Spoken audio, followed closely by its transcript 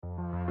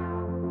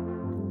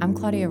I'm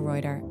Claudia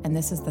Reuter, and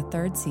this is the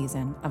third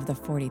season of The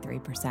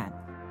 43%.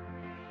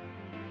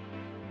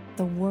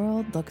 The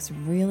world looks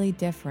really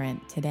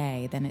different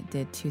today than it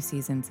did 2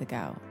 seasons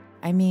ago.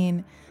 I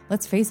mean,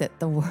 let's face it,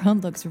 the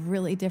world looks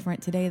really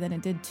different today than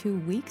it did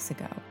 2 weeks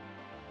ago.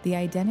 The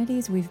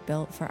identities we've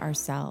built for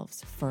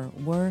ourselves, for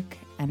work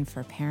and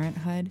for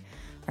parenthood,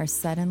 are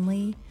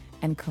suddenly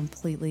and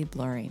completely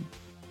blurring.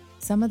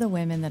 Some of the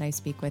women that I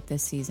speak with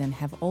this season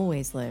have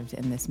always lived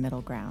in this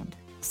middle ground.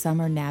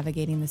 Some are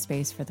navigating the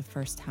space for the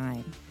first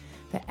time,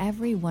 but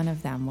every one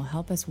of them will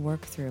help us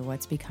work through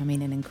what's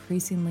becoming an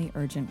increasingly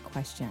urgent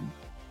question.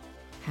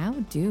 How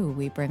do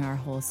we bring our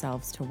whole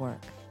selves to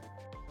work?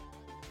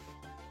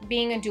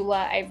 Being a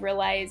doula, I've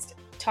realized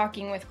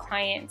talking with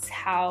clients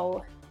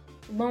how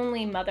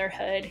lonely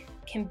motherhood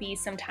can be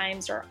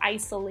sometimes, or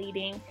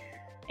isolating.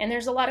 And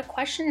there's a lot of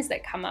questions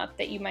that come up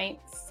that you might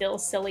feel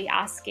silly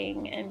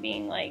asking and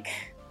being like,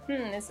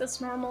 is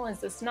this normal? Is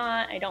this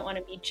not? I don't want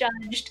to be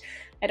judged.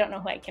 I don't know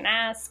who I can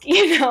ask,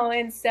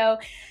 And so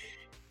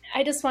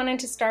I just wanted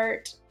to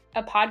start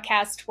a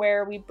podcast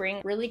where we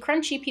bring really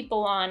crunchy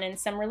people on and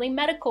some really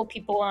medical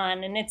people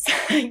on. And it's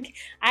like,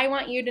 I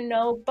want you to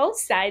know both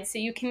sides so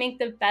you can make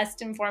the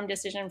best informed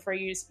decision for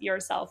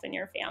yourself and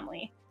your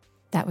family.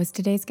 That was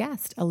today's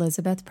guest,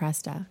 Elizabeth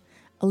Presta.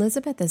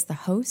 Elizabeth is the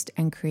host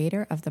and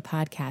creator of the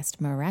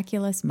podcast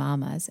Miraculous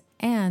Mamas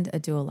and a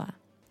doula.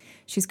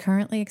 She's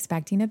currently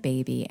expecting a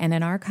baby, and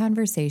in our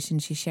conversation,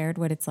 she shared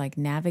what it's like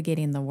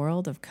navigating the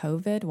world of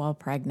COVID while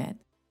pregnant.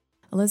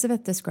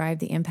 Elizabeth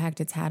described the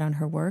impact it's had on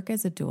her work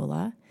as a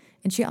doula,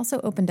 and she also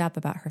opened up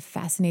about her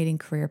fascinating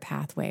career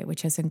pathway,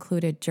 which has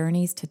included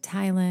journeys to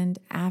Thailand,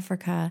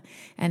 Africa,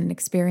 and an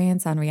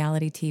experience on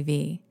reality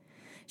TV.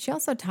 She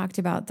also talked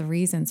about the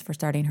reasons for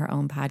starting her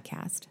own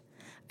podcast.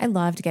 I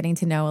loved getting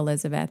to know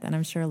Elizabeth, and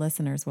I'm sure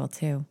listeners will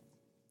too.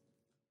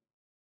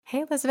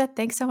 Hey, Elizabeth,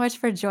 thanks so much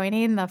for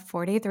joining the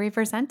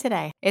 43%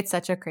 today. It's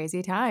such a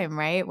crazy time,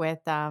 right? With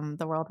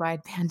the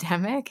worldwide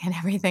pandemic and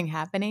everything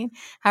happening.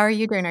 How are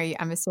you doing?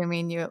 I'm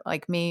assuming you,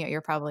 like me,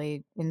 you're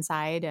probably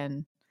inside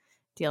and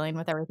dealing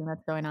with everything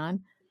that's going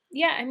on.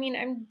 Yeah, I mean,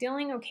 I'm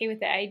dealing okay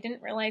with it. I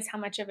didn't realize how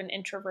much of an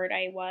introvert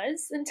I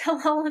was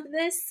until all of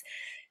this.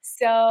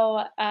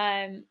 So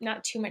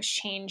not too much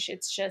change.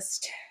 It's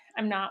just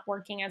I'm not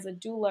working as a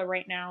doula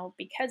right now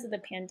because of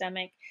the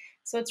pandemic.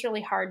 So it's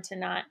really hard to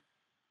not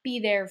be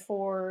there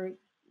for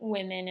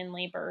women in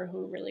labor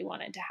who really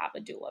wanted to have a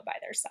doula by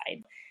their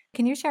side.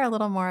 Can you share a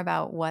little more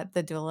about what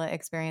the doula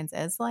experience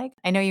is like?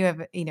 I know you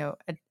have,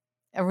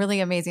 a really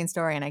amazing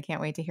story, and I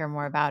can't wait to hear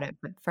more about it.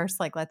 But first,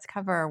 let's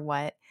cover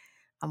what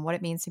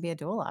it means to be a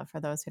doula for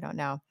those who don't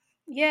know.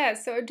 Yeah,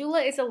 so a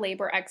doula is a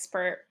labor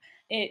expert.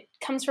 It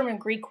comes from a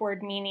Greek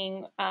word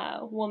meaning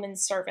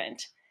woman's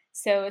servant.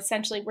 So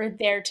essentially, we're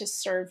there to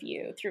serve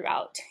you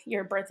throughout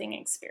your birthing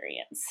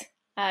experience.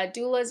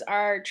 Doulas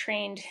are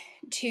trained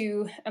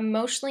to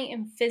emotionally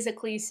and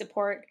physically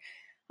support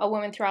a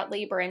woman throughout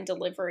labor and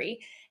delivery.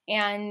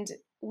 And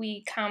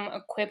we come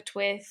equipped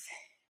with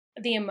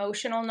the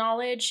emotional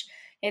knowledge.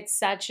 It's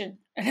such an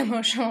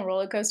emotional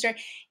roller coaster,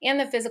 and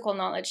the physical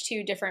knowledge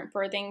too, different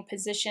birthing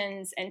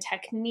positions and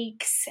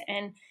techniques.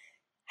 And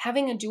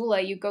having a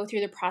doula, you go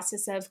through the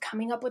process of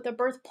coming up with a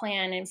birth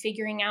plan and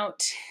figuring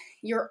out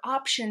your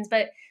options.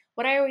 But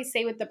what I always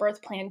say with the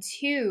birth plan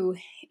too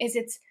is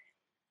it's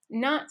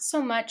not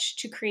so much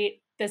to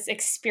create this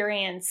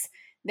experience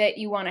that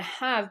you want to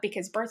have,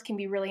 because birth can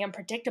be really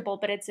unpredictable,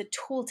 but it's a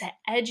tool to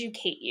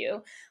educate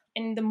you.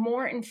 And the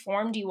more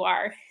informed you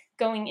are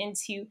going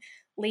into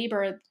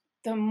labor,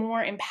 the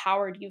more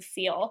empowered you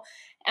feel.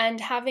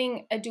 And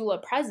having a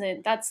doula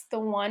present, that's the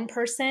one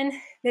person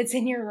that's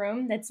in your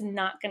room that's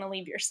not going to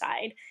leave your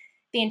side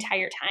the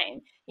entire time.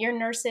 Your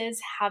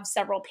nurses have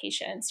several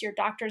patients. Your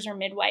doctors or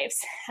midwives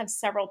have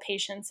several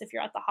patients if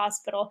you're at the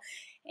hospital.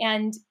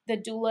 And the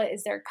doula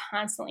is there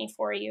constantly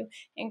for you,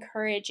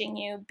 encouraging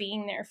you,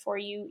 being there for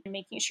you, and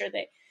making sure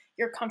that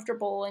you're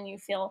comfortable and you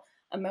feel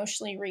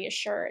emotionally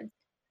reassured.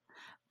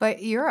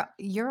 But you're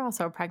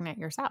also pregnant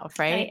yourself,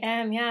 right? I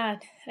am, yeah,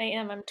 I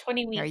am. I'm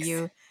 20 weeks. Are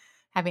you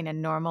having a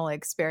normal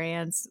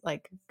experience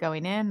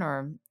going in,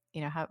 or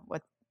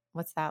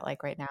what's that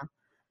like right now?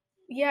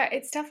 Yeah,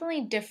 it's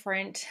definitely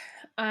different.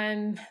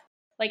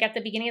 At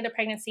the beginning of the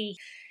pregnancy,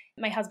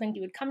 my husband,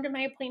 he would come to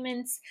my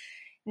appointments.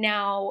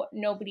 Now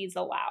nobody's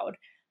allowed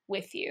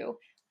with you.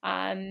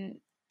 And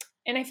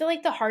I feel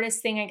like the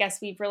hardest thing I guess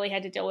we've really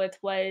had to deal with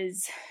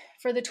was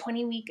for the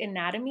 20-week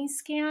anatomy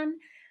scan.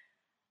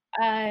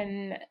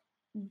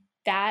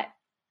 That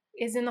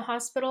is in the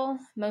hospital.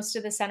 Most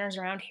of the centers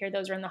around here,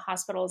 those are in the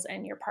hospitals,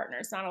 and your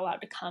partner's not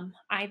allowed to come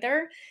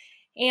either.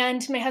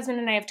 And my husband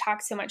and I have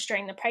talked so much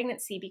during the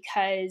pregnancy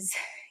because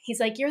he's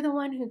like, you're the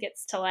one who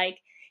gets to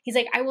he's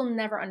like, I will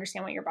never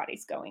understand what your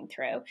body's going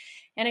through.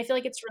 And I feel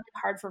like it's really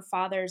hard for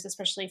fathers,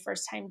 especially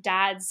first-time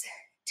dads,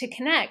 to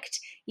connect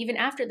even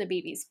after the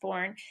baby's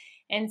born.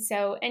 And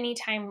so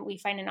anytime we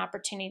find an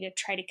opportunity to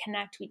try to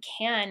connect, we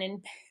can.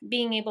 And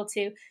being able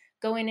to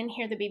go in and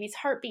hear the baby's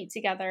heartbeat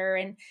together.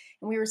 And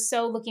we were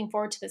so looking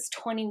forward to this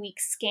 20-week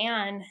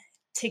scan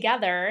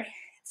together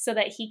so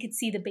that he could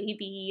see the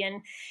baby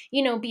and,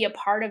 you know, be a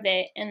part of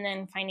it. And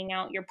then finding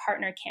out your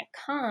partner can't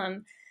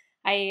come,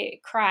 I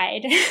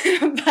cried.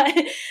 But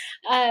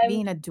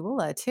Being a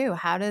doula too,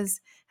 how does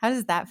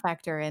that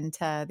factor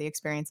into the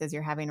experiences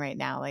you're having right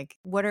now? Like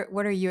what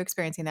are you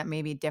experiencing that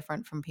may be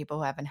different from people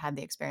who haven't had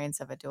the experience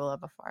of a doula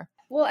before?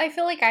 well, I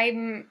feel like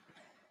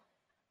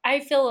I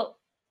feel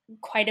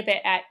quite a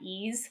bit at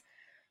ease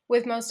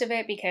with most of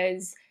it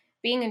because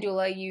being a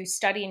doula, you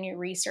study and you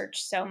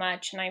research so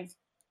much. And I've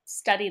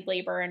studied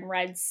labor and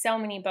read so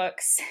many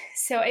books.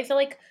 So I feel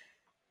like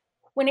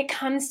when it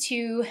comes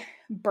to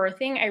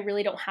birthing, I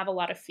really don't have a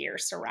lot of fear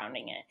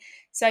surrounding it.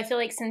 So I feel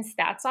like since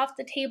that's off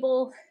the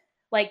table,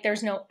 like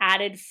there's no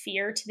added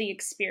fear to the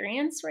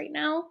experience right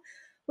now,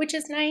 which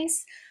is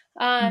nice.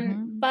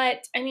 Mhm.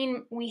 But I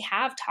mean, we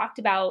have talked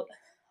about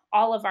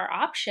all of our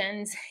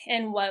options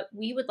and what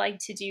we would like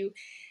to do.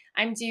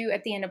 I'm due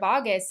at the end of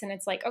August, and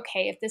it's like,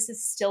 okay, if this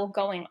is still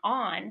going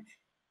on,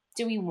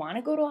 do we want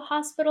to go to a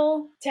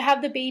hospital to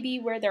have the baby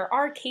where there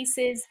are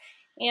cases?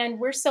 And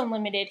we're so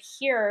limited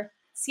here,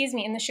 excuse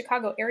me, in the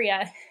Chicago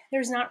area.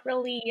 There's not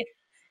really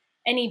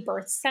any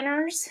birth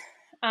centers.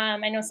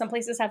 I know some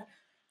places have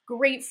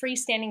great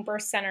freestanding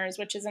birth centers,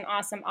 which is an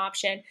awesome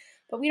option,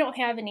 but we don't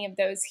have any of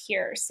those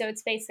here. So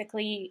it's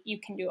basically you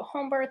can do a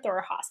home birth or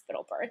a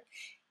hospital birth.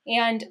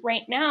 And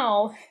right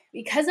now,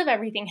 because of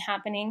everything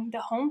happening,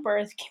 the home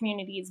birth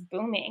community is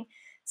booming.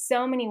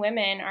 So many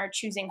women are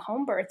choosing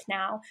home birth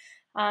now.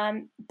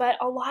 But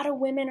a lot of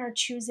women are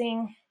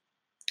choosing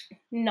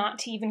not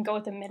to even go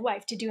with a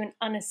midwife to do an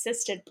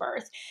unassisted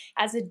birth.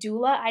 As a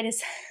doula, I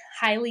just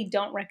highly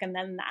don't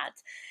recommend that.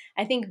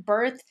 I think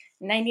birth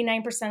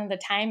 99% of the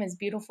time is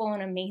beautiful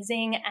and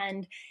amazing,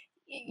 and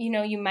you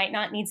know, you might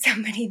not need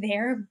somebody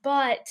there,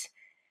 but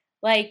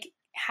like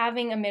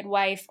having a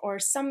midwife or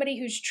somebody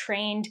who's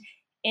trained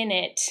in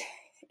it,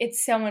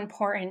 it's so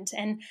important.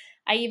 And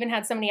I even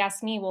had somebody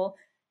ask me, well,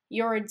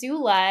 you're a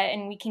doula,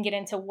 and we can get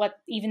into what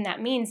even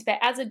that means. But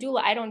as a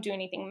doula, I don't do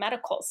anything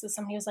medical. So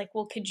somebody was like,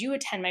 well, could you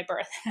attend my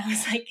birth? And I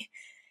was like,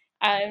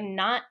 I'm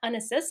not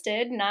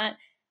unassisted, not,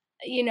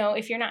 you know,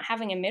 if you're not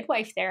having a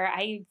midwife there,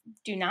 I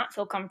do not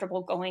feel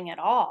comfortable going at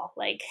all.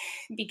 Like,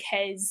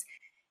 because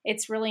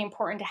it's really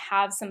important to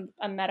have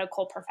a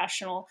medical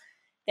professional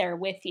there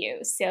with you.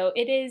 So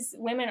it is,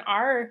 women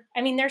are,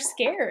 I mean, they're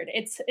scared.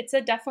 It's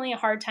a definitely a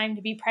hard time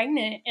to be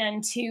pregnant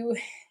and to,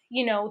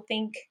 you know,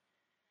 think,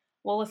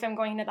 well, if I'm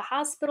going to the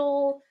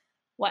hospital,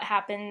 what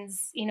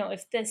happens, you know,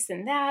 if this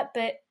and that.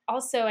 But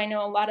also, I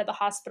know a lot of the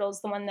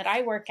hospitals, the one that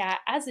I work at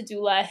as a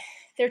doula,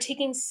 they're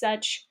taking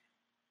such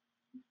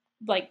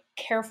like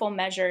careful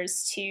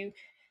measures to,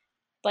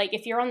 like,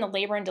 if you're on the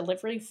labor and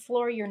delivery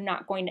floor, you're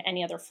not going to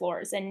any other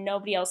floors and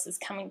nobody else is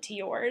coming to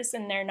yours.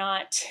 And they're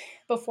not,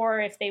 before,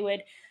 if they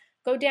would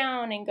go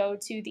down and go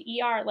to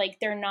the ER, like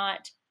they're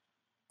not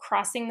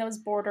crossing those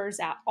borders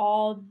at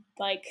all.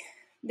 Like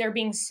they're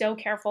being so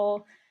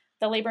careful.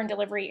 The labor and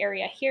delivery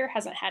area here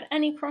hasn't had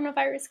any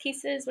coronavirus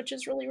cases, which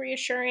is really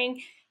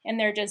reassuring. And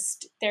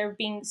they're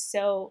being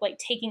so like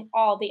taking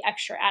all the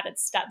extra added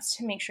steps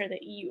to make sure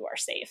that you are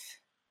safe.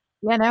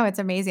 Yeah, no, it's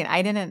amazing.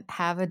 I didn't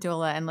have a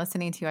doula, and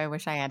listening to you, I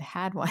wish I had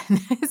had one.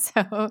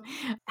 So,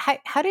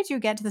 how did you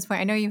get to this point?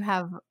 I know you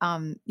have,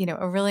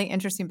 a really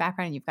interesting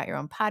background. You've got your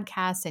own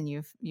podcast, and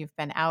you've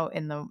been out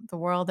in the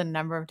world in a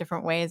number of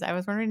different ways. I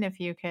was wondering if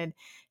you could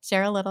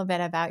share a little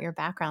bit about your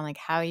background, like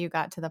how you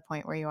got to the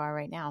point where you are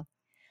right now.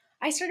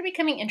 I started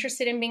becoming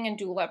interested in being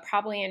a doula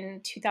probably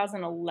in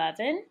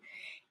 2011.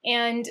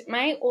 And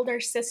my older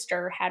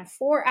sister had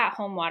 4 at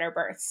home water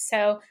births.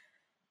 So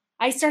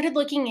I started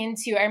looking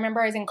into, I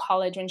remember I was in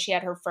college when she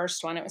had her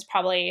first one. It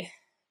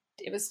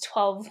was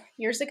 12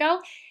 years ago.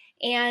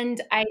 And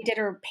I did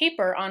a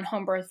paper on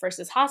home birth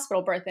versus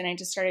hospital birth. And I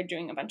just started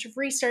doing a bunch of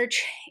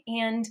research.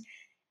 And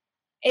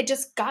it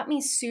just got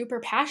me super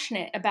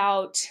passionate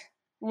about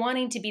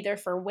wanting to be there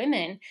for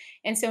women.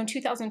 And so in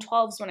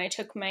 2012 is when I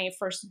took my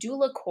first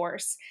doula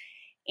course.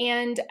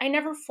 And I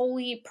never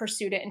fully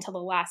pursued it until the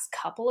last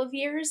couple of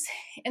years.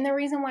 And the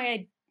reason why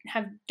I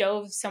have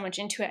dove so much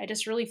into it, I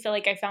just really feel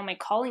like I found my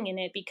calling in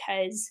it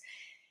because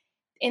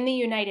in the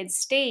United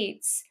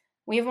States,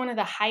 we have one of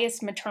the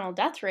highest maternal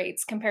death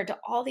rates compared to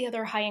all the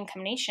other high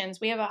income nations.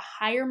 We have a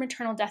higher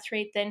maternal death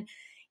rate than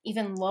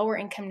even lower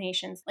income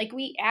nations. Like,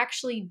 we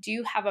actually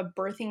do have a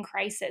birthing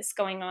crisis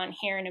going on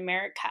here in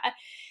America.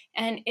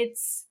 And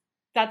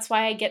that's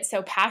why I get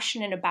so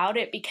passionate about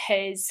it,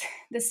 because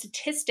the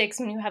statistics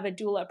when you have a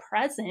doula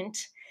present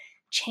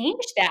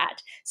change that.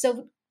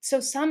 So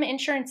some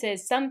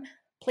insurances, some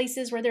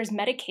places where there's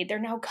Medicaid, they're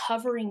now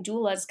covering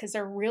doulas because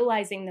they're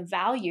realizing the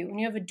value. When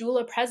you have a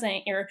doula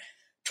present, you're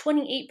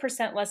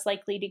 28% less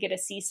likely to get a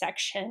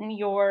C-section.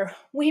 You're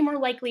way more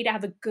likely to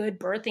have a good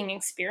birthing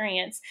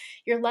experience.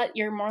 You're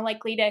more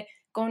likely to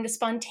go into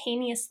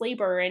spontaneous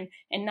labor and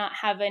not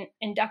have an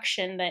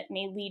induction that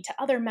may lead to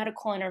other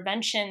medical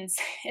interventions.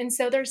 And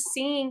so they're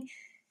seeing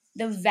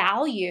the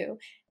value.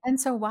 And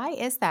so, why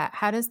is that?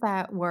 How does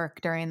that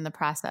work during the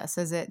process?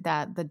 Is it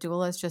that the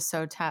doula is just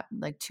so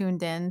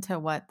tuned in to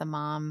what the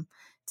mom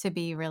to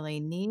be really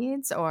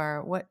needs,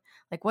 or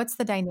what's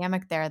the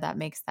dynamic there that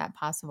makes that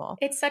possible?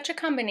 It's such a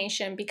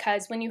combination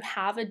because when you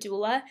have a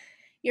doula,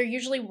 you're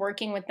usually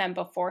working with them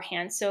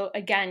beforehand. So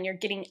again, you're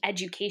getting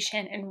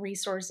education and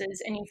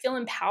resources and you feel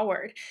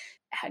empowered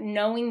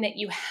knowing that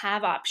you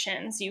have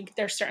options.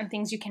 There's certain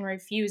things you can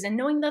refuse and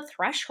knowing the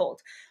threshold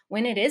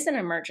when it is an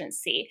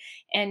emergency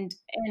and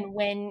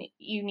when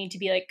you need to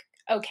be like,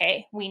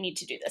 okay, we need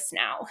to do this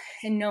now,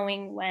 and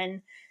knowing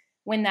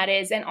when that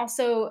is, and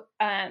also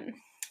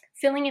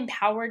feeling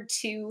empowered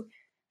to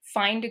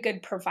find a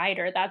good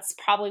provider. That's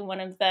probably one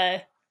of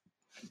the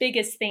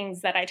biggest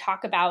things that I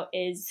talk about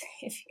is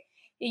if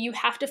you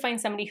have to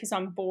find somebody who's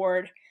on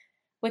board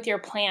with your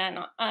plan.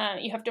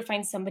 You have to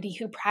find somebody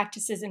who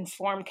practices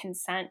informed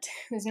consent,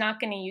 who's not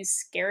going to use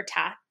scare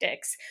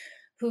tactics,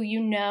 who you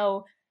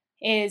know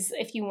is,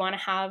 if you want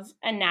to have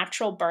a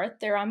natural birth,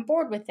 they're on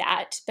board with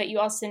that. But you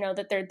also know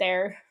that they're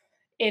there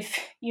if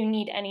you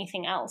need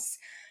anything else.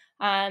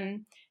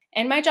 And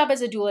my job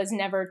as a doula is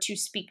never to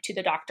speak to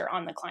the doctor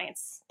on the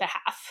client's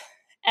behalf,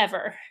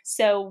 ever.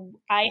 So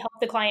I help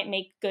the client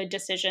make good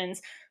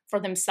decisions for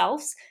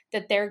themselves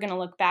that they're going to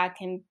look back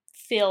and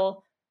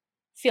feel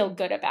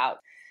good about.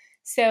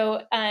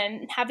 So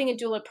having a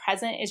doula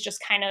present is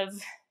just kind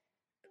of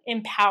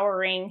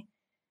empowering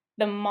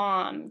the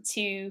mom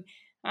to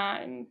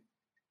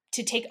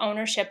take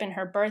ownership in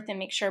her birth and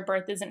make sure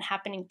birth isn't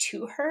happening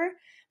to her,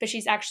 but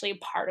she's actually a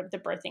part of the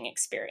birthing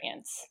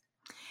experience.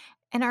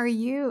 And are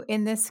you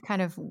in this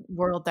kind of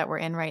world that we're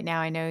in right now?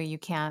 I know you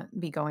can't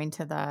be going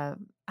to the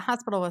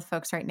hospital with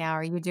folks right now.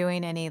 Are you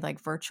doing any like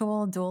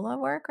virtual doula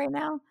work right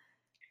now?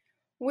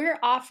 We're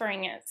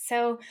offering it.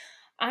 So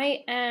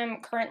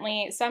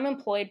I'm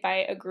employed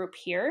by a group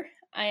here,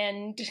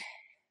 and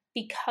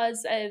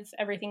because of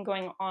everything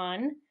going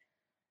on,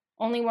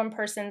 only one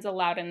person's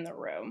allowed in the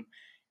room,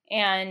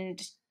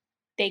 and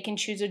they can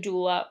choose a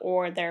doula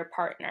or their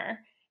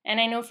partner.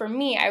 And I know for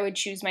me, I would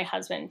choose my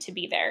husband to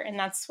be there, and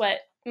that's what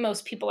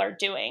most people are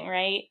doing,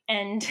 right?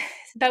 And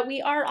but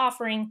we are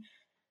offering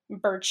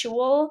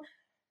virtual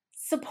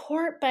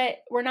support, but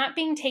we're not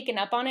being taken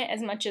up on it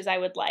as much as I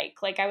would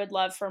like. Like I would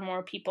love for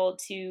more people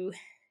to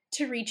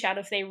reach out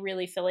if they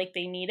really feel like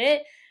they need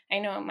it. I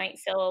know it might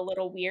feel a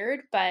little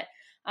weird, but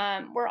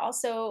we're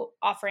also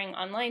offering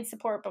online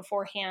support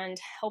beforehand,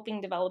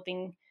 helping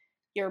developing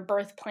your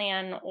birth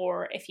plan,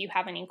 or if you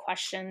have any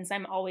questions,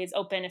 I'm always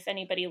open. If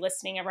anybody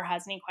listening ever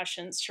has any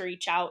questions, to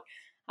reach out.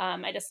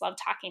 I just love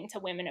talking to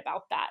women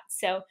about that.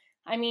 So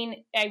I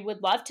mean, I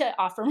would love to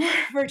offer more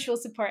virtual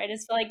support. I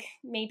just feel like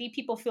maybe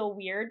people feel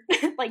weird,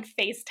 like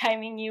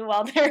FaceTiming you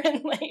while they're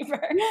in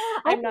labor. Yeah,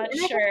 I'm not I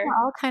think sure. we're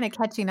all kind of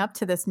catching up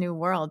to this new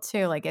world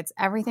too. Like it's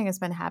everything has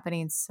been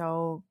happening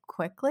so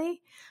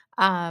quickly.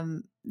 I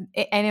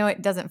know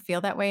it doesn't feel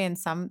that way in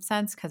some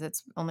sense because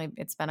it's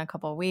been a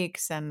couple of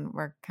weeks and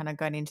we're kind of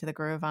getting to the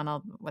groove on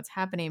all what's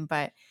happening.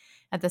 But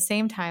at the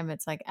same time,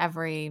 it's like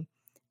every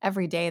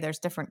day there's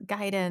different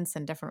guidance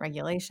and different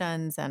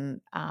regulations, and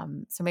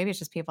so maybe it's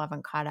just people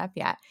haven't caught up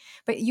yet.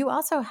 But you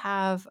also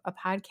have a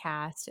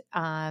podcast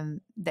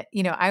that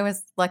I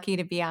was lucky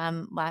to be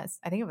on I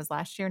think it was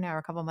last year now or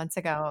a couple months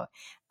ago.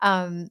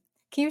 Can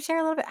you share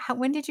a little bit?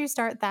 When did you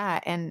start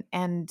that,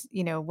 and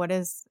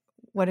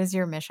what is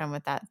your mission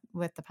with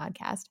the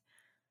podcast?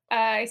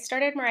 I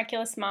started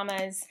Miraculous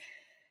Mamas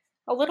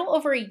a little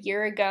over a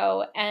year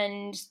ago,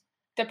 and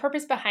the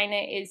purpose behind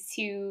it is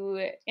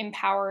to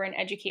empower and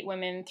educate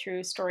women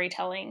through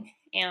storytelling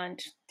and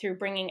through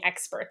bringing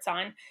experts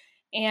on.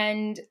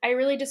 And I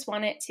really just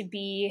want it to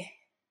be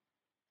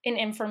an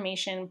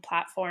information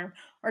platform,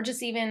 or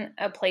just even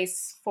a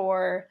place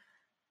for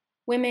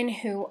women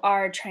who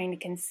are trying to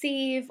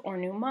conceive, or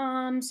new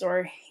moms,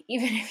 or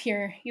even if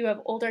you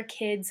have older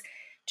kids,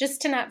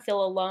 just to not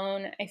feel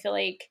alone. I feel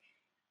like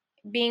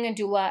being a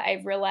doula,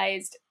 I've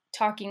realized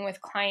talking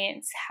with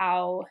clients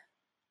how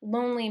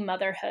lonely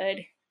motherhood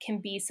can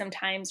be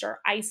sometimes, or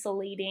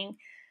isolating.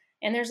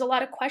 And there's a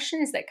lot of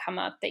questions that come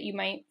up that you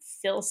might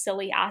feel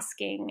silly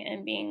asking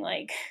and being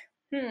like,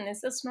 is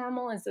this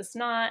normal? Is this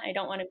not? I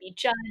don't want to be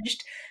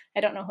judged.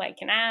 I don't know who I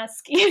can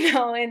ask,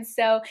 And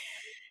so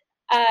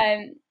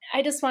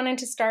I just wanted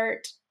to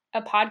start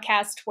a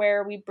podcast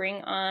where we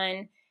bring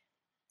on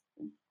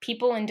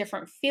people in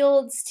different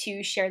fields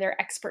to share their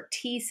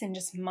expertise, and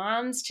just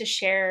moms to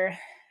share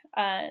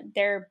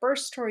their birth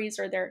stories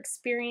or their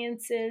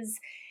experiences,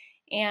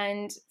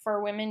 and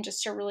for women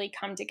just to really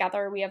come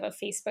together. We have a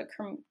Facebook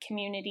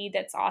community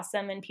that's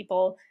awesome, and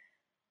people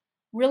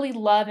really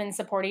love and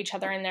support each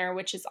other in there,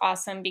 which is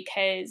awesome,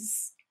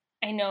 because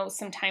I know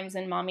sometimes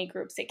in mommy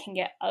groups it can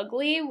get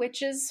ugly,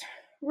 which is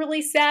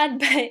really sad,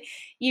 but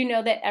you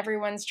know that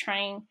everyone's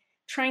trying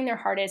their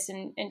hardest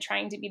and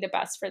trying to be the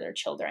best for their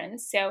children.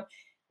 So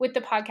with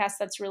the podcast,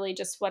 that's really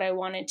just what I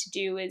wanted to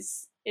do,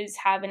 is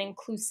have an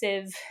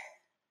inclusive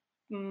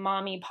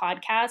mommy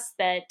podcast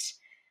that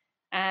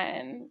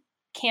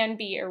can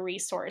be a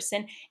resource.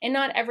 And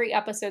not every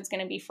episode's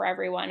going to be for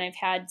everyone. I've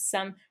had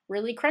some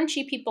really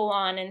crunchy people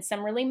on and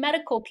some really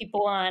medical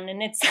people on,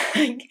 and it's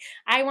like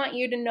I want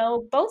you to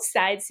know both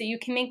sides so you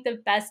can make the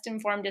best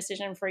informed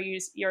decision for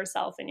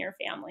yourself and your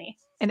family.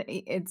 And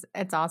it's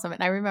awesome.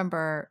 And I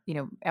remember,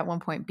 at one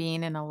point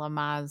being in a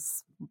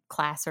Lamaze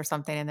class or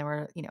something, and there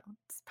were,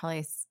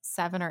 probably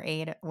 7 or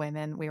 8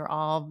 women. We were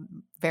all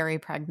very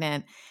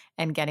pregnant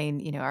and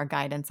getting, our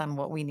guidance on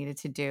what we needed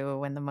to do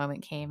when the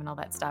moment came and all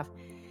that stuff.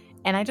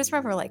 And I just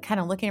remember like kind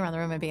of looking around the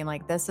room and being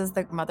like,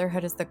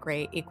 motherhood is the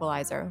great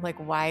equalizer. Like,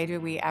 why do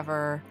we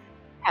ever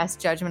pass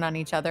judgment on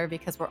each other?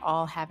 Because we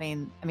all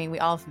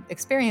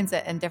experience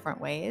it in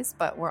different ways,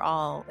 but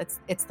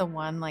it's the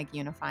one like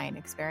unifying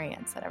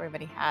experience that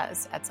everybody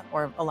has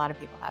or a lot of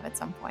people have at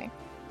some point.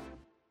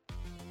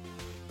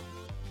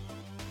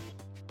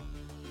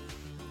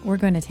 We're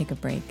going to take a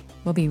break.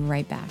 We'll be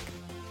right back.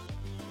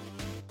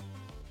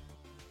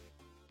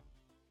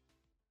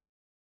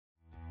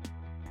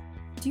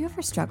 Do you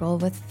ever struggle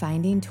with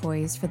finding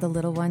toys for the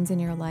little ones in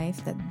your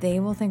life that they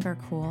will think are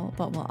cool,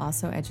 but will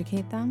also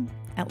educate them,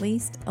 at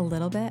least a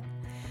little bit?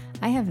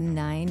 I have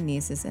 9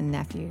 nieces and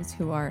nephews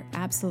who are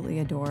absolutely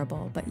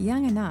adorable, but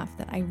young enough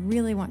that I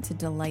really want to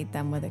delight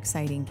them with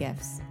exciting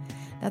gifts.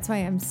 That's why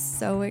I'm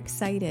so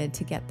excited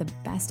to get the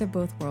best of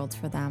both worlds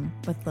for them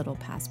with Little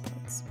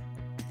Passports.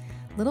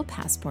 Little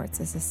Passports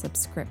is a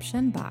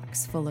subscription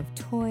box full of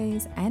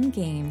toys and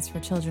games for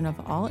children of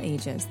all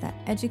ages that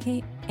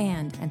educate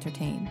and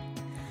entertain.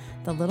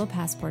 The Little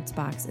Passports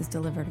box is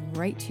delivered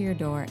right to your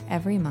door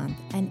every month,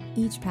 and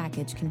each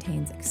package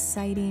contains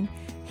exciting,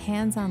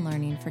 hands-on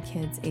learning for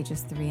kids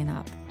ages 3 and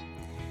up.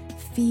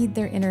 Feed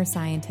their inner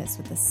scientists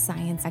with the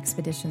Science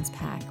Expeditions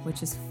pack,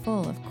 which is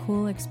full of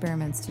cool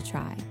experiments to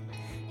try.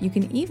 You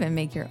can even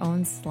make your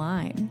own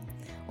slime,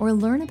 or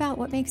learn about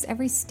what makes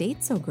every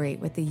state so great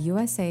with the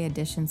USA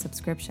Edition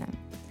subscription.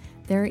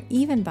 There are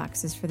even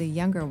boxes for the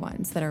younger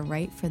ones that are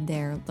right for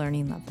their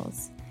learning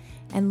levels.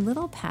 And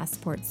Little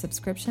Passport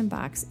subscription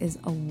box is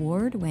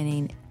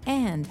award-winning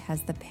and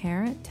has the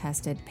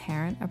parent-tested,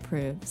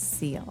 parent-approved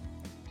seal.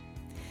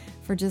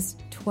 For just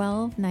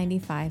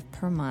 $12.95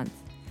 per month,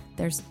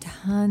 there's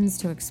tons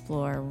to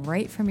explore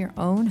right from your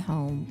own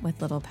home with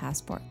Little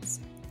Passports.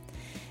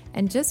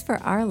 And just for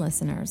our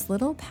listeners,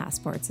 Little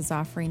Passports is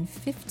offering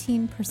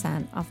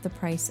 15% off the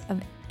price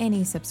of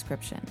any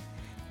subscription.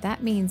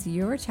 That means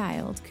your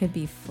child could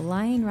be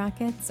flying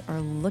rockets or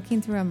looking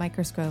through a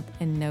microscope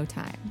in no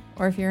time.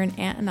 Or if you're an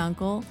aunt and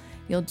uncle,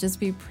 you'll just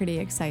be pretty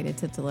excited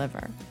to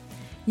deliver.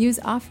 Use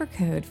offer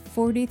code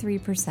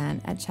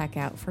 43% at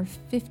checkout for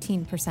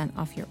 15%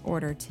 off your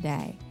order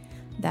today.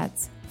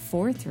 That's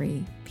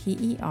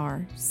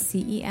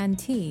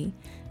 43PERCENT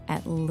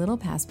at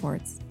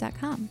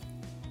littlepassports.com.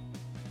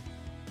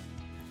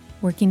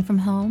 Working from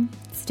home?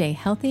 Stay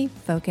healthy,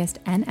 focused,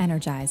 and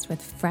energized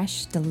with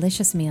fresh,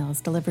 delicious meals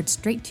delivered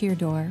straight to your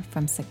door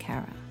from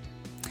Sakara.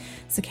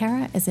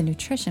 Sakara is a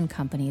nutrition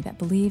company that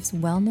believes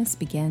wellness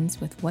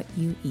begins with what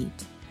you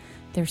eat.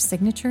 Their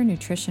signature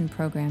nutrition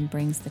program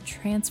brings the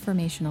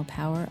transformational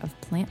power of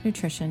plant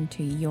nutrition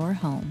to your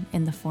home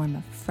in the form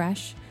of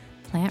fresh,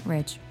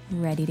 plant-rich,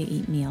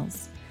 ready-to-eat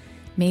meals.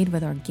 Made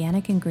with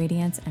organic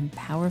ingredients and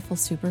powerful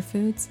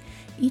superfoods,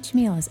 each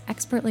meal is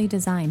expertly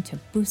designed to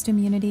boost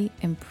immunity,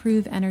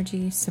 improve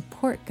energy,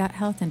 support gut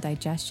health and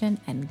digestion,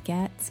 and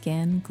get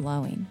skin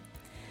glowing.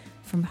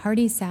 From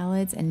hearty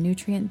salads and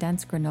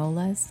nutrient-dense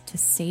granolas to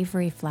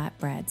savory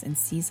flatbreads and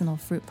seasonal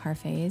fruit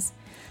parfaits,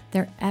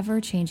 their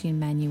ever-changing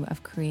menu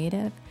of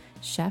creative,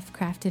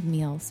 chef-crafted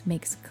meals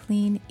makes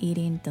clean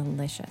eating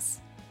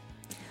delicious.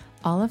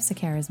 All of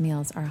Sakara's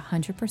meals are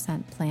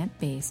 100%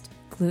 plant-based,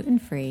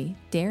 gluten-free,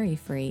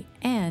 dairy-free,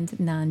 and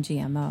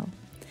non-GMO.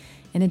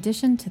 In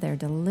addition to their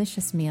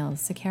delicious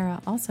meals,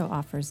 Sakara also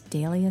offers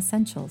daily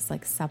essentials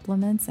like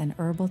supplements and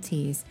herbal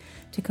teas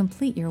to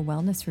complete your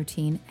wellness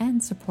routine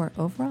and support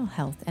overall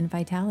health and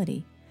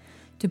vitality.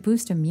 To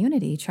boost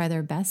immunity, try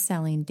their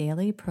best-selling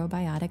daily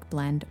probiotic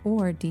blend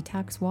or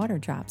detox water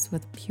drops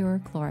with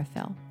pure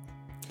chlorophyll.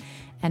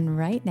 And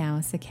right now,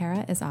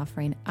 Sakara is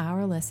offering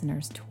our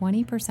listeners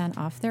 20%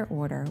 off their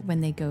order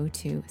when they go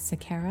to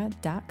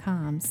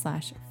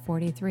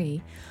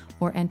sakara.com/43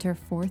 or enter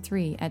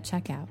 43 at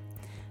checkout.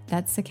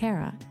 That's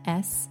Sakara,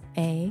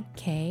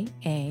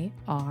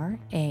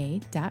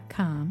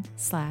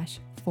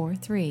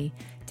 SAKARA.com/43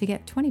 to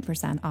get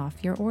 20%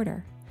 off your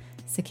order.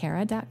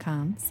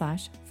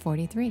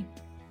 Sakara.com/43.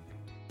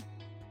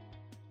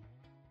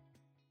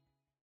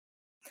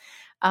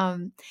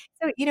 So,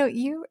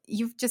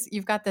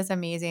 you've got this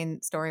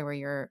amazing story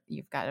where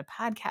you've got a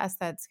podcast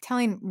that's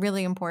telling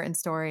really important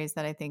stories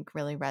that I think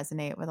really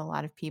resonate with a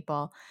lot of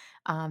people.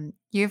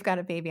 You've got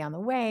a baby on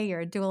the way.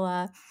 You're a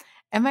doula.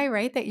 Am I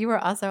right that you were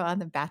also on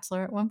The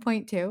Bachelor at one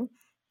point too?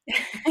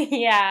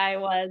 Yeah, I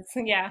was.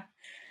 Yeah.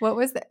 What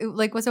was that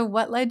like? So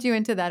what led you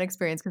into that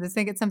experience? Because I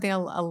think it's something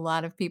a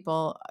lot of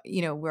people,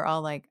 we're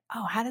all like,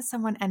 oh, how does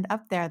someone end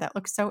up there? That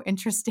looks so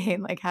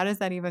interesting. Like, how does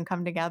that even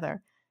come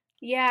together?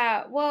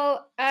 Yeah,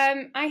 well,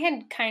 I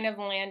had kind of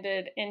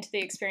landed into the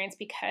experience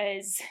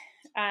because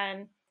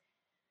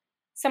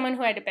someone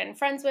who I had been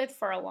friends with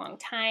for a long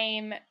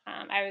time.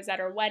 I was at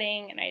her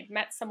wedding and I'd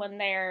met someone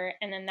there,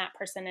 and then that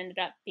person ended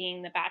up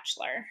being the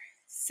bachelor.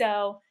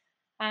 So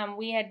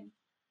we had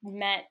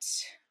met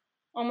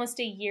almost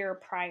a year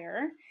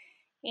prior,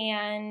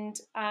 and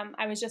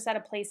I was just at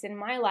a place in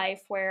my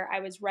life where I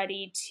was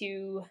ready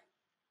to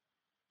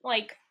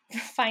like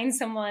find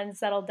someone,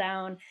 settle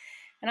down.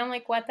 And I'm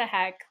like, what the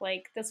heck?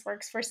 Like, this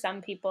works for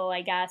some people,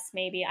 I guess,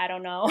 maybe. I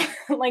don't know.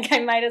 Like, I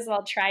might as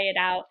well try it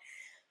out.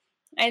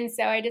 And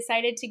so I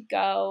decided to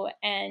go,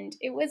 and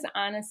it was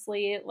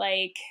honestly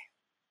like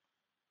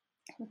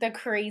the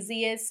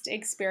craziest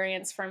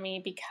experience for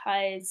me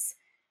because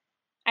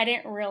I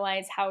didn't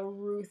realize how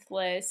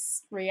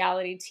ruthless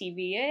reality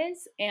TV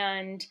is.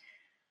 And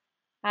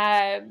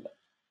uh,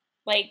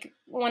 like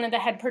one of the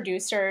head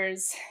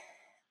producers,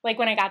 like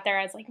when I got there,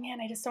 I was like, man,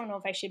 I just don't know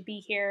if I should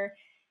be here.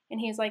 And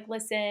he was like,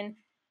 listen,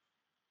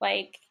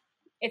 like,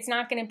 it's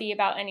not going to be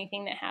about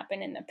anything that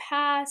happened in the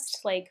past.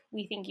 Like,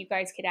 we think you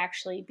guys could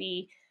actually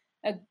be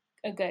a,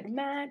 a good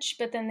match.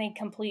 But then they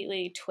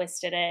completely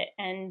twisted it.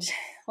 And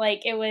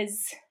like, it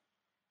was,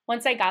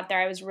 once I got there,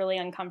 I was really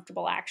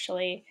uncomfortable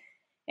actually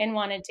and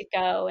wanted to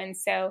go. And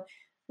so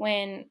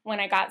when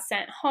I got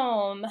sent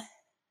home,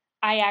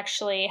 I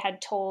actually had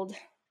told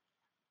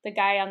the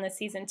guy on the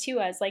season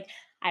 2, I was like,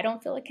 I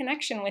don't feel a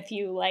connection with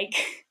you. Like,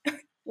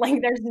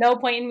 like there's no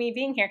point in me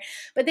being here.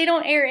 But they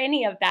don't air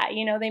any of that.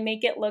 You know, they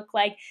make it look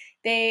like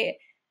they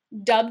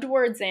dubbed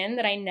words in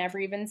that I never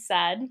even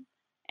said.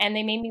 And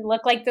they made me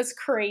look like this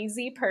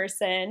crazy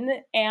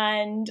person.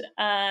 And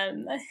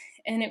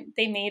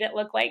they made it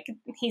look like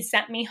he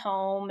sent me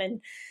home,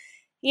 and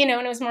and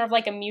it was more of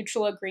like a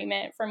mutual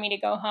agreement for me to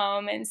go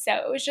home. And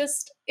so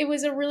it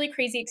was a really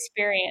crazy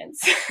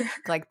experience.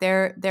 Like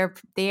they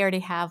already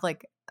have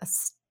like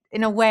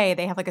in a way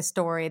they have like a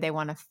story they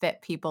want to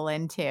fit people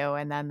into,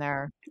 and then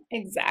they're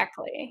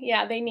Exactly.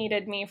 Yeah, they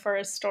needed me for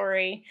a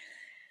story.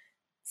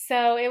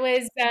 So it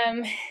was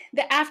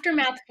the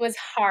aftermath was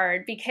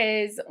hard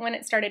because when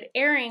it started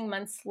airing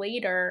months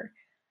later,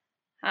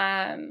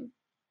 um,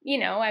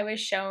 I was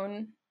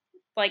shown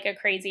like a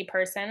crazy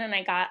person, and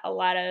I got a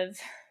lot of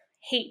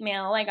hate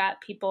mail. I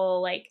got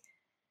people like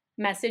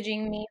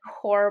messaging me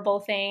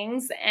horrible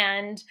things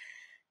and,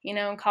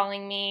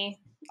 calling me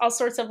all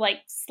sorts of like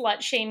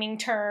slut shaming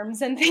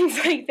terms and things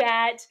like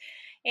that.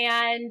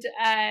 And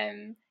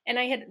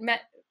I had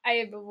met,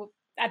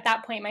 at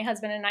that point, my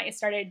husband and I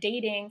started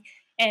dating,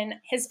 and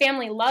his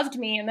family loved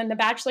me. And then The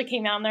Bachelor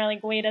came out, and they're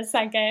like, wait a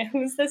second,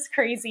 who's this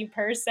crazy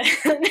person?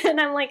 And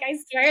I'm like, I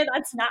swear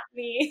that's not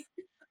me.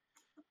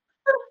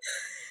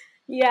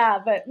 Yeah,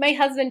 but my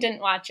husband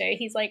didn't watch it.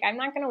 He's like, I'm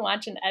not going to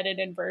watch an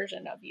edited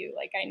version of you.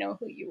 Like, I know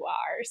who you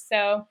are.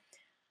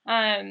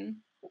 Um,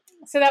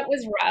 so that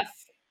was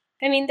rough.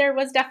 I mean, there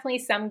was definitely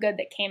some good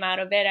that came out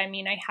of it. I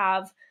mean, I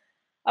have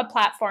a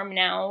platform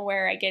now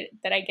where I get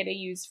to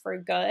use for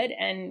good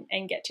and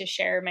get to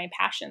share my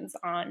passions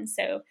on.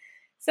 So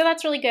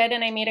that's really good.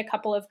 And I made a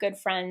couple of good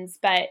friends,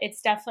 but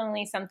it's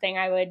definitely something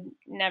I would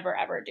never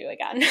ever do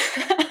again.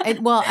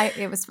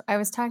 I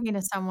was talking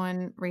to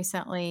someone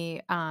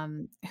recently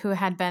who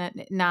had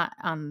been not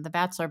on The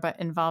Bachelor, but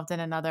involved in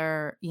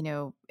another,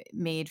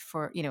 made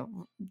for,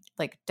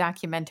 like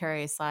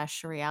documentary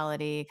 /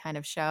 reality kind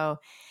of show.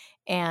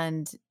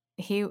 And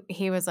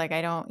he was like,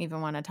 I don't even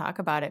want to talk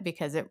about it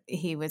because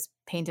he was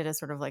painted as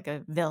sort of like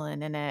a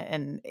villain in it.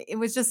 And it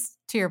was just,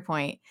 to your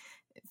point,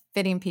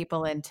 fitting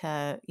people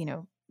into,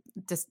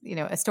 just,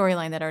 a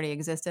storyline that already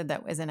existed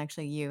that isn't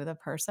actually you, the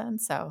person.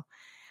 So,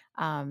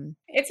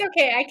 It's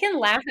okay. I can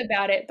laugh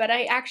about it, but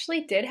I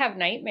actually did have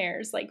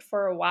nightmares like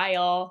for a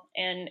while,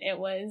 and it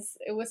was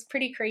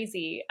pretty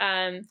crazy.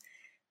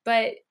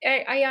 But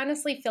I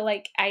honestly feel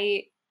like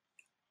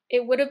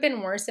it would have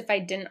been worse if I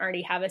didn't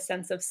already have a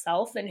sense of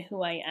self and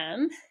who I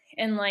am.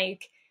 And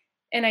like,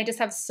 and I just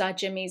have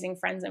such amazing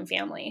friends and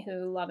family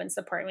who love and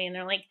support me. And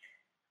they're like,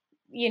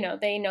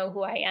 they know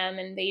who I am,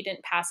 and they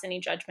didn't pass any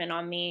judgment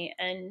on me.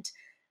 And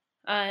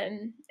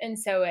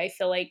so I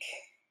feel like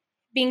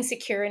being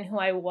secure in who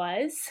I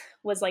was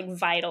like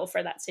vital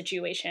for that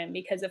situation,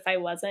 because if I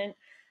wasn't,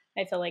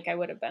 I feel like I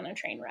would have been a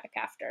train wreck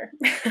after.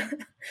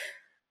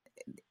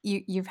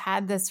 you've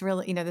had this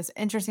really, this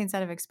interesting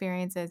set of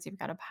experiences. You've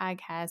got a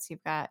podcast,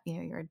 you've got,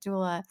 you're a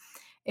doula.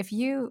 If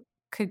you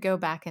could go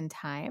back in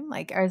time,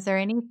 like, is there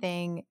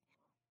anything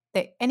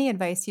any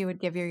advice you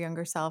would give your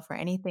younger self or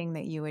anything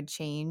that you would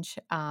change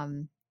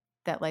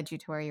that led you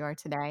to where you are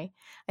today?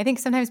 I think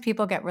sometimes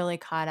people get really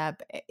caught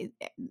up,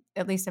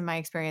 at least in my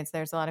experience,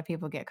 there's a lot of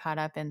people get caught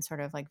up in sort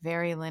of like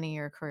very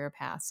linear career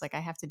paths. Like I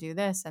have to do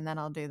this and then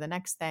I'll do the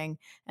next thing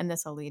and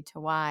this will lead to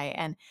Y.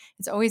 And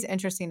it's always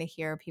interesting to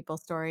hear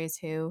people's stories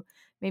who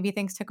maybe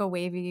things took a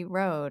wavy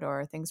road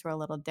or things were a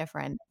little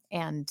different.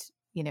 And,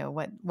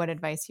 what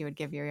advice you would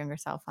give your younger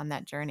self on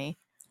that journey?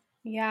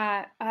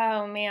 Yeah.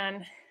 Oh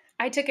man.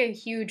 I took a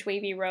huge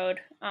wavy road.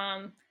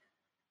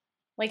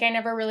 Like I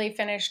never really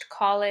finished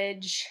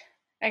college.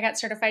 I got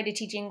certified to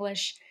teach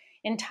English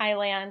in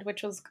Thailand,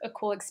 which was a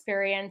cool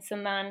experience.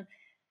 And then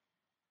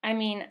I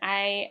mean,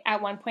 I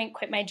at one point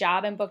quit my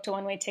job and booked a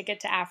one-way ticket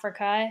to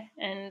Africa,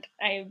 and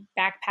I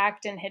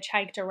backpacked and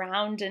hitchhiked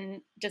around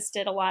and just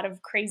did a lot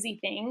of crazy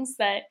things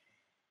that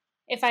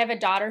if I have a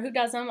daughter who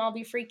does them, I'll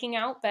be freaking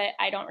out, but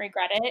I don't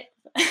regret it.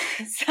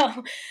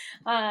 So,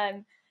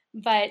 um,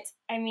 but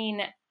I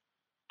mean,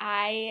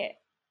 I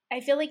I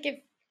feel like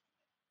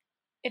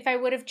if I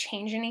would have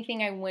changed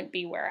anything, I wouldn't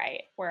be where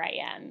I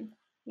am,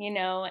 you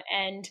know,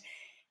 and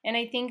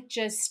I think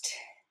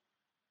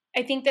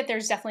that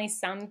there's definitely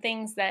some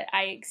things that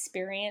I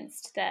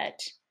experienced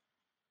that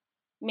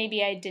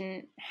maybe I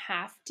didn't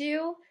have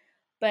to.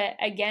 But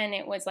again,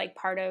 it was like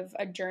part of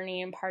a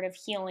journey and part of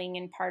healing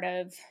and part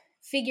of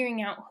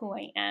figuring out who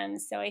I am.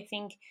 So I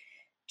think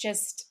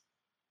just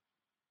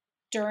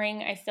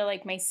during, I feel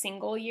like my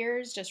single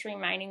years, just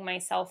reminding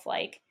myself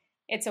like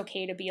it's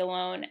okay to be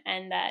alone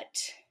and that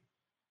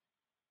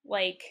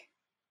like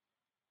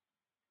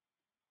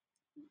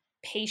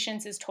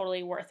patience is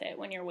totally worth it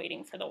when you're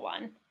waiting for the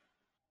one.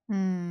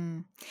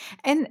 Mm.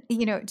 And,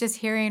 just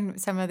hearing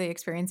some of the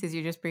experiences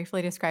you just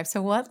briefly described.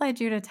 So what led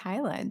you to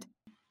Thailand?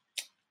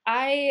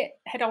 I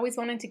had always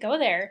wanted to go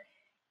there,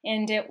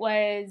 and it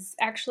was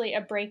actually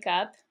a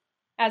breakup,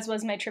 as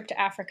was my trip to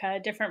Africa, a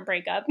different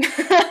breakup.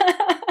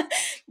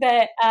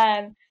 that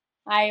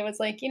I was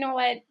like, you know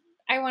what?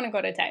 I want to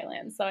go to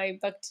Thailand. So I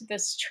booked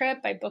this trip,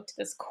 I booked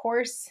this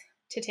course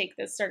to take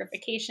this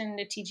certification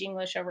to teach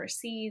English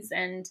overseas,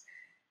 and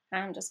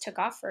just took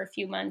off for a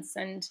few months.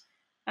 And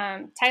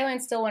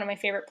Thailand's still one of my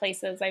favorite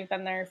places. I've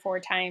been there 4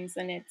 times,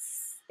 and it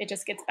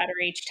just gets better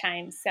each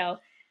time. So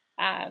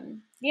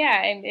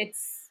yeah, and it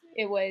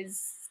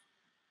was.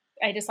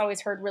 I just always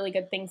heard really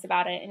good things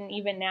about it, and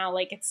even now,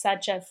 like it's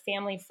such a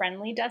family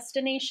friendly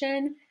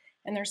destination.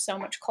 And there's so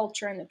much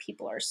culture, and the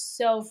people are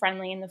so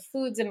friendly, and the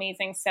food's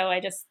amazing. So I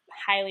just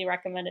highly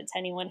recommend it to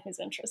anyone who's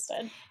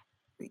interested.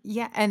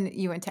 Yeah, and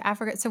you went to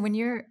Africa. So when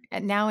you're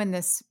now in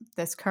this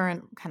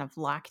current kind of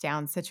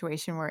lockdown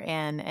situation we're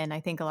in, and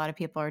I think a lot of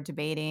people are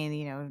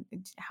debating,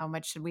 how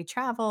much should we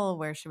travel?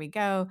 Where should we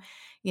go?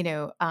 You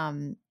know,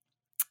 um,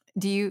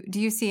 do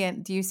you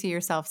see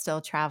yourself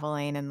still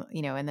traveling and,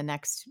 in the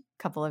next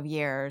couple of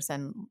years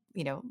and,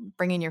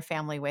 bringing your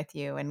family with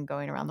you and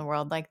going around the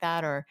world like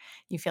that? Or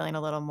you feeling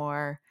a little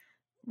more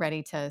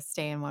ready to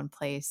stay in one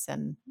place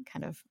and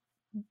kind of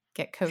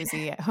get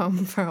cozy at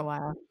home for a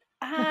while?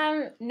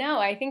 No,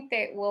 I think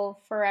that we'll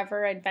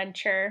forever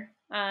adventure.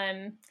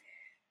 That's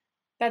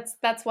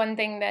one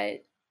thing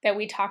that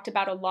we talked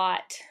about a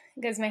lot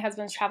because my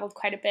husband's traveled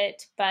quite a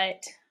bit,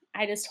 but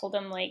I just told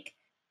him like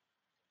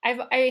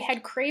I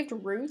had craved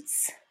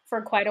roots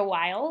for quite a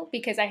while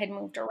because I had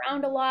moved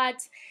around a lot,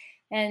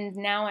 and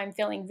now I'm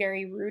feeling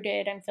very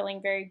rooted. I'm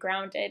feeling very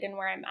grounded in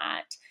where I'm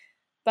at.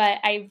 But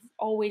I've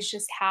always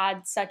just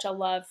had such a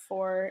love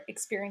for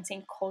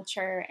experiencing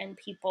culture and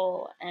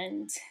people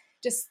and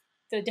just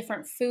the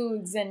different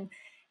foods and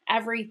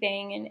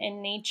everything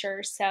and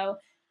nature. So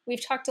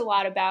we've talked a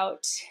lot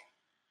about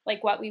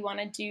like what we want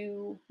to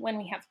do when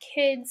we have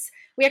kids.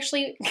 We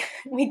actually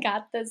we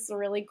got this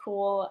really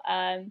cool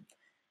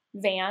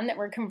van that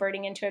we're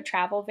converting into a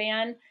travel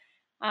van.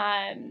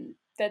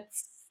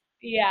 That's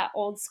yeah,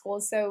 old school.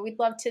 So we'd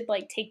love to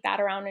like take that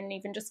around and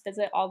even just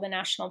visit all the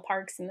national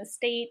parks in the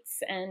states.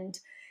 And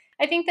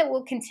I think that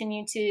we'll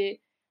continue to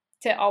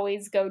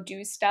always go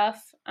do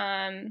stuff.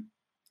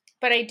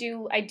 But I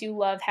do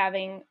love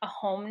having a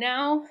home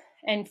now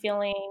and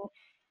feeling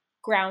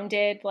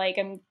grounded. Like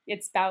I'm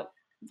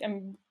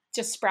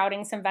just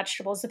sprouting some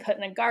vegetables to put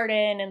in the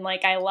garden, and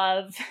like I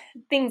love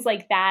things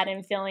like that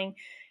and feeling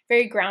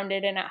very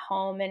grounded and at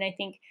home. And I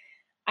think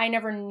I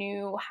never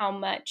knew how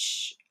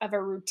much of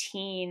a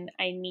routine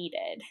I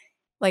needed.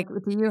 Like,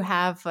 do you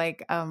have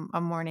like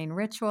a morning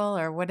ritual,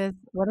 or what is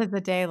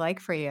the day like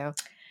for you?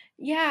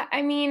 Yeah,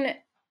 I mean,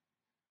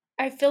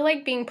 I feel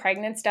like being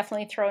pregnant's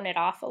definitely thrown it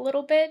off a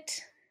little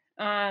bit.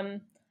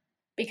 Um,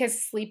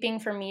 because sleeping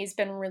for me has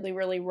been really,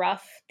 really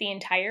rough the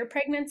entire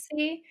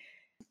pregnancy.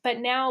 But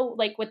now,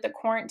 like with the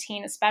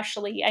quarantine,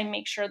 especially, I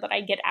make sure that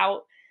I get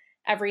out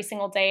every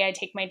single day. I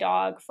take my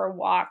dog for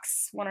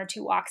walks, 1 or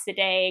 2 walks a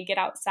day, get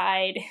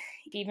outside.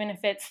 Even if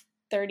it's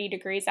 30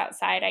 degrees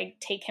outside, I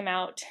take him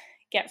out,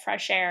 get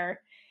fresh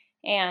air,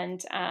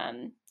 and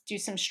do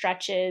some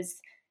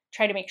stretches.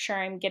 Try to make sure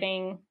I'm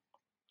getting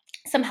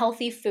some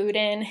healthy food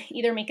in,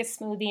 either make a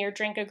smoothie or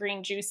drink a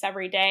green juice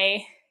every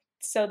day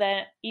so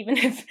that even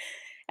if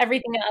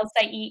everything else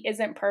I eat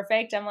isn't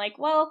perfect, I'm like,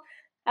 well,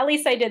 at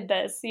least I did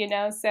this.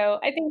 So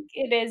I think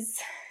it is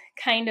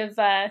kind of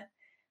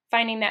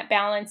finding that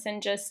balance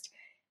and just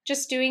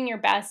doing your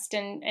best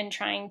and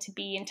trying to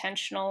be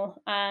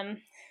intentional.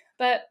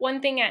 But one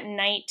thing at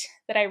night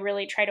that I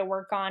really try to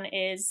work on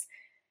is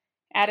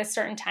at a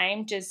certain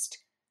time, just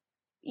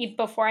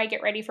before I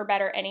get ready for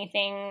bed or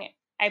anything,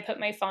 I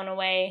put my phone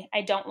away.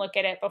 I don't look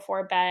at it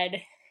before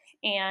bed.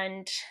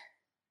 And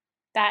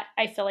that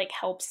I feel like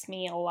helps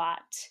me a lot.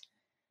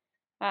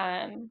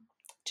 Um,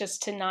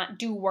 just to not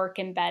do work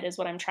in bed is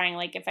what I'm trying.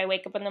 Like if I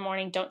wake up in the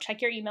morning, don't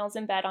check your emails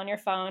in bed on your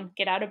phone,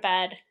 get out of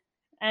bed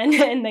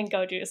and then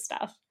go do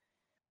stuff.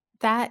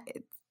 That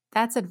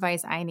That's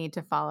advice I need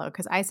to follow,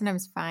 because I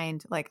sometimes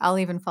find like I'll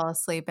even fall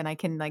asleep and I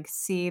can like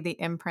see the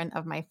imprint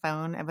of my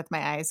phone with my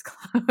eyes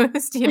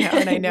closed,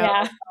 and I know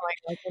Yeah. like, oh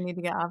my gosh, I need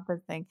to get off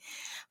this thing.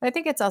 But I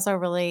think it's also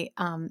really,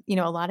 a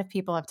lot of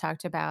people have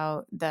talked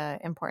about the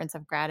importance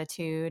of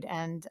gratitude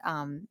and,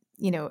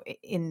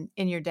 in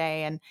your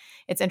day. And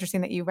it's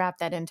interesting that you wrap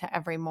that into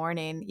every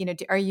morning.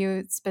 Are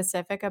you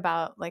specific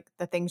about like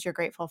the things you're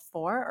grateful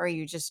for, or are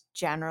you just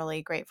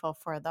generally grateful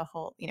for the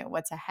whole,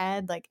 what's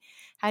ahead? Like,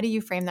 how do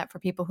you frame that for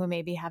people who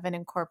maybe haven't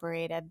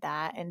incorporated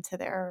that into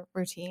their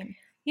routine?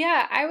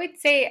 Yeah, I would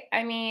say,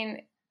 I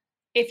mean,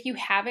 if you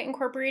haven't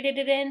incorporated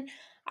it in,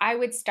 I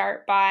would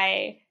start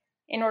by,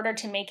 in order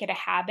to make it a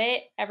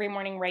habit, every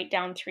morning write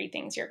down 3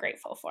 things you're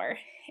grateful for.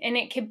 And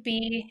it could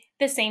be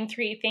the same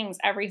 3 things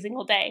every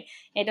single day.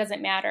 It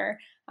doesn't matter.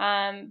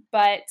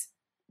 But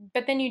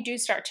then you do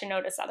start to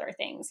notice other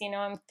things.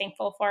 I'm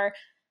thankful for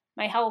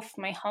my health,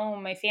 my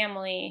home, my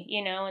family,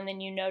 and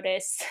then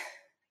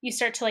you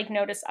start to like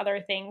notice other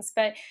things.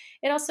 But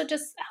it also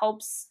just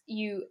helps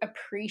you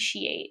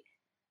appreciate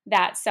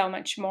that so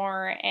much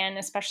more. And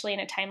especially in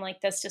a time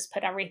like this, just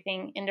put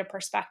everything into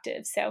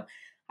perspective. So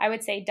I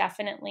would say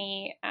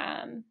definitely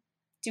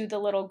do the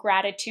little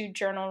gratitude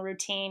journal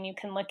routine. You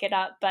can look it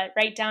up, but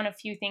write down a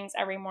few things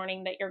every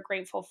morning that you're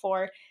grateful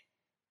for.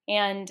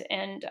 And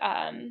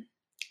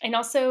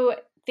also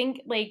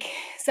think, like,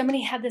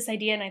 somebody had this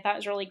idea and I thought it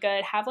was really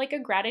good. Have like a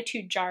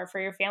gratitude jar for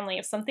your family.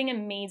 If something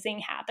amazing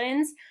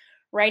happens,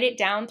 write it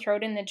down, throw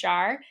it in the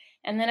jar.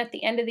 And then at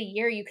the end of the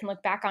year, you can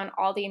look back on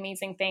all the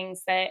amazing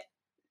things that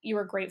you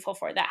were grateful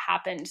for that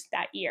happened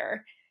that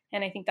year.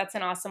 And I think that's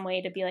an awesome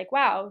way to be like,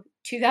 wow,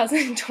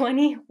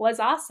 2020 was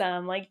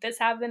awesome. Like this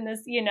happened,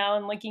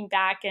 and looking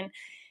back and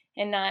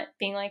not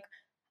being like,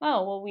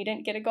 oh, well, we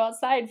didn't get to go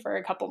outside for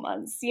a couple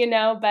months,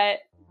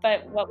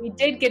 but what we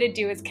did get to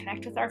do is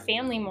connect with our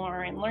family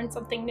more and learn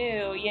something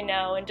new,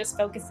 and just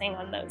focusing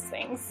on those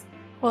things.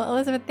 Well,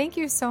 Elizabeth, thank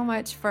you so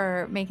much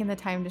for making the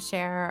time to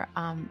share,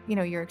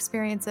 your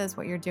experiences,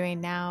 what you're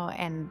doing now.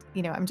 And,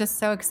 I'm just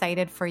so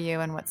excited for you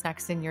and what's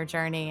next in your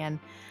journey. And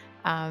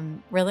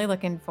really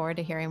looking forward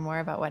to hearing more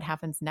about what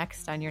happens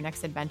next on your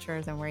next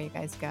adventures and where you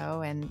guys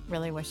go, and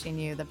really wishing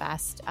you the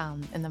best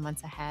in the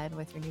months ahead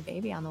with your new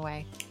baby on the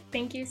way.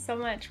 Thank you so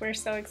much. We're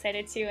so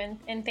excited too.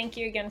 And thank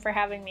you again for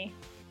having me.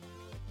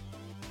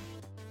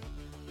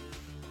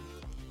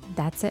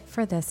 That's it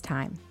for this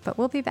time, but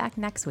we'll be back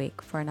next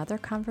week for another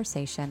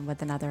conversation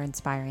with another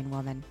inspiring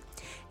woman.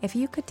 If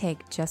you could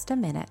take just a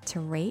minute to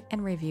rate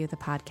and review the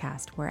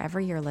podcast wherever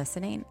you're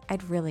listening,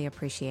 I'd really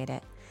appreciate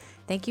it.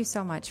 Thank you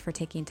so much for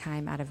taking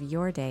time out of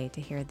your day to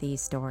hear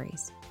these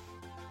stories.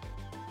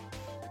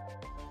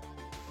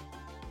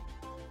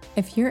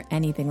 If you're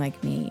anything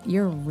like me,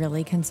 you're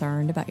really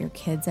concerned about your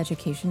kids'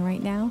 education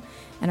right now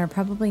and are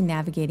probably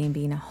navigating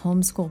being a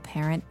homeschool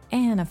parent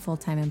and a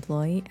full-time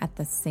employee at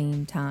the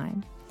same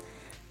time.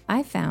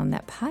 I found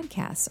that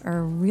podcasts are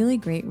a really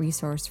great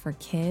resource for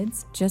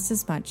kids just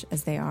as much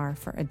as they are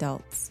for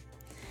adults.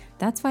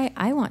 That's why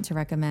I want to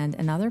recommend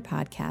another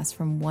podcast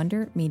from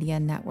Wonder Media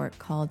Network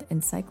called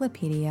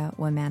Encyclopedia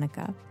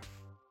Womanica.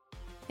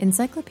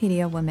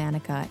 Encyclopedia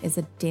Womanica is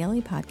a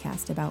daily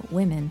podcast about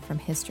women from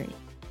history.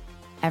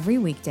 Every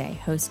weekday,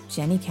 host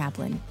Jenny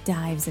Kaplan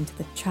dives into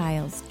the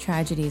trials,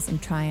 tragedies,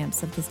 and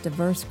triumphs of this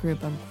diverse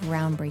group of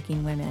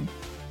groundbreaking women.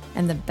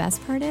 And the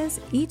best part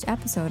is, each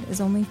episode is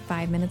only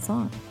 5 minutes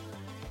long.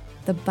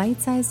 The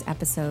bite-sized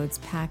episodes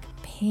pack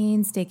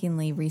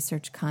painstakingly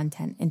researched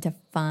content into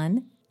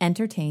fun,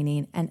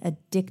 entertaining, and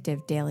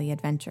addictive daily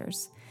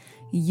adventures.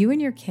 You and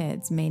your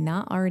kids may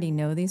not already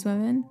know these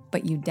women,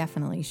 but you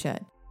definitely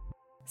should.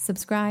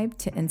 Subscribe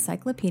to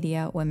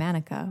Encyclopedia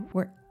Womanica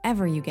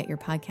wherever you get your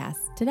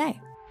podcasts today.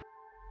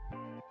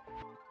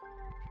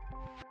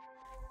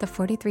 The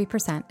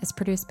 43% is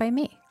produced by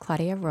me,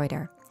 Claudia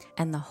Reuter,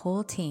 and the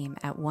whole team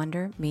at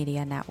Wonder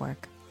Media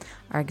Network.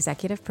 Our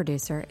executive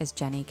producer is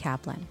Jenny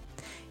Kaplan.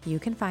 You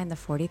can find the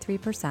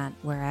 43%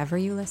 wherever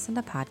you listen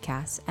to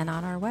podcasts and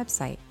on our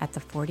website at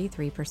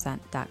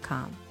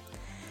the43%.com.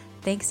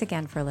 Thanks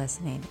again for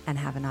listening and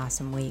have an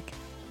awesome week.